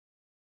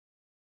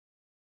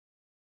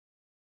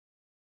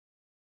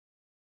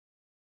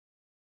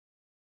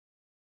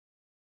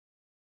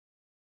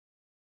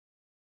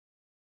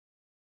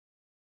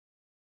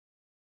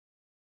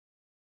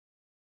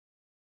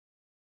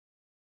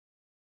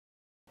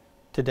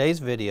Today's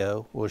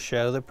video will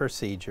show the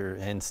procedure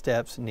and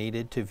steps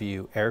needed to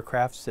view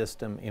aircraft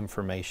system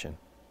information.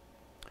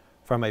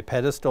 From a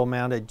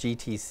pedestal-mounted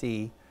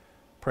GTC,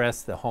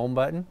 press the Home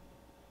button,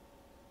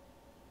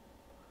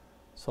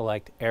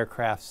 select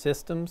Aircraft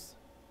Systems,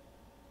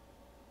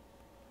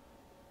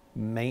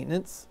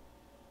 Maintenance,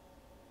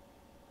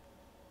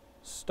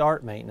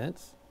 Start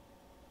Maintenance.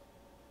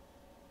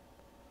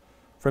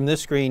 From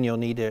this screen, you'll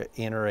need to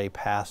enter a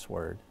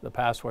password. The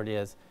password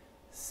is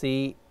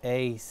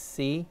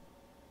CACCDMS.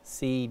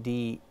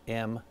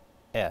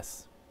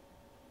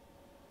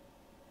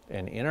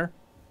 And enter.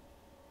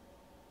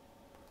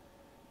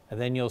 And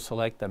then you'll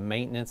select the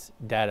Maintenance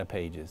Data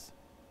Pages.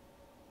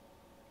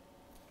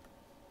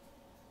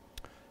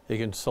 You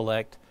can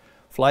select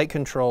Flight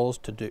Controls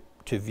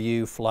to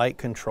view flight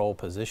control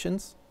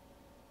positions.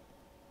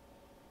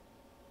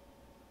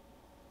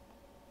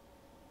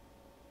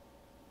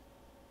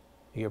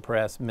 You can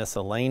press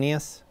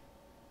Miscellaneous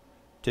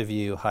to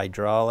view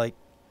hydraulic,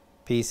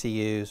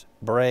 PCUs,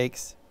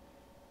 brakes,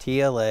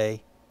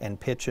 TLA, and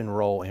pitch and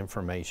roll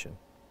information.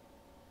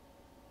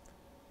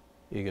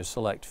 You can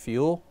select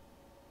Fuel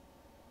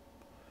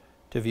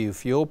to view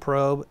fuel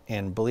probe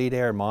and bleed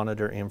air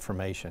monitor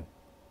information.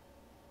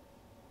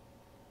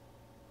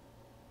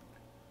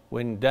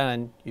 When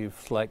done, you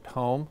select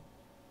Home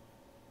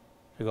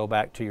to go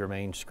back to your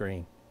main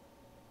screen.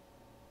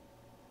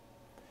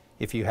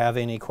 If you have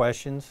any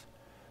questions,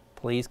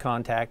 please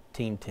contact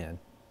Team 10.